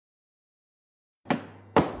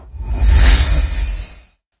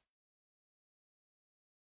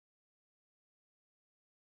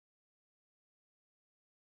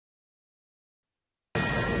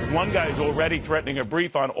one guy is already threatening a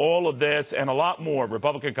brief on all of this and a lot more.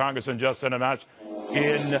 Republican Congressman Justin Amash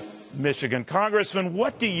in Michigan. Congressman,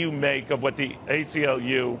 what do you make of what the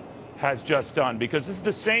ACLU has just done? Because this is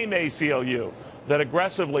the same ACLU that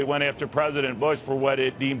aggressively went after President Bush for what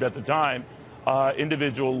it deemed at the time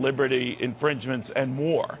individual liberty infringements and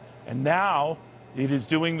more. And now it is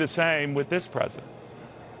doing the same with this president.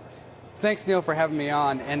 Thanks, Neil, for having me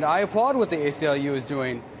on. And I applaud what the ACLU is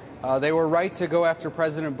doing. They were right to go after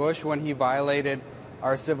President Bush when he violated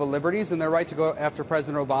our civil liberties, and they're right to go after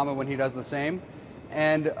President Obama when he does the same.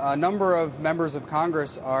 And a number of members of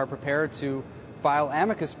Congress are prepared to file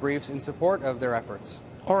amicus briefs in support of their efforts.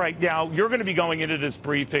 All right. Now, you're going to be going into this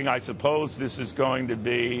briefing. I suppose this is going to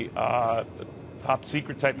be a top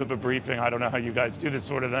secret type of a briefing. I don't know how you guys do this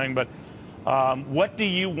sort of thing, but what do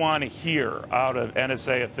you want to hear out of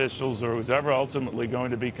NSA officials or who's ever ultimately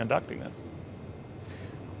going to be conducting this?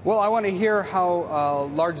 Well, I want to hear how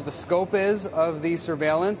large the scope is of the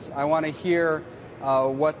surveillance. I want to hear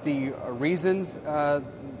what the reasons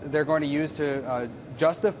they're going to use to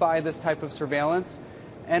justify this type of surveillance.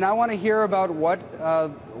 And I want to hear about what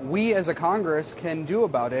we as a Congress can do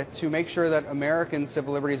about it to make sure that American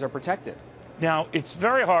civil liberties are protected. Now, it's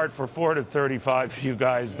very hard for 435 of you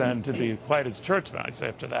guys then to be quiet as church mice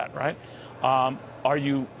after that, right? Are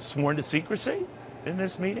you sworn to secrecy in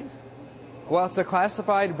this meeting? Well, it's a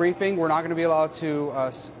classified briefing. We're not going to be allowed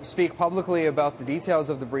to speak publicly about the details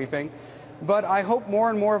of the briefing. But I hope more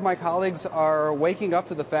and more of my colleagues are waking up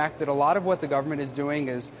to the fact that a lot of what the government is doing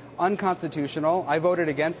is unconstitutional. I voted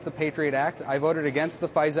against the PATRIOT Act. I voted against the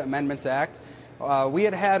FISA Amendments Act. We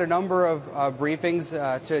had a number of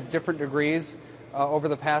briefings to different degrees over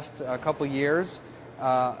the past couple years.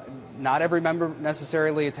 Not every member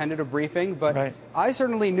necessarily attended a briefing, but right. I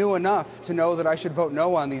certainly knew enough to know that I should vote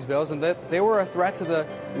no on these bills and that they were a threat to the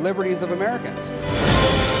liberties of Americans.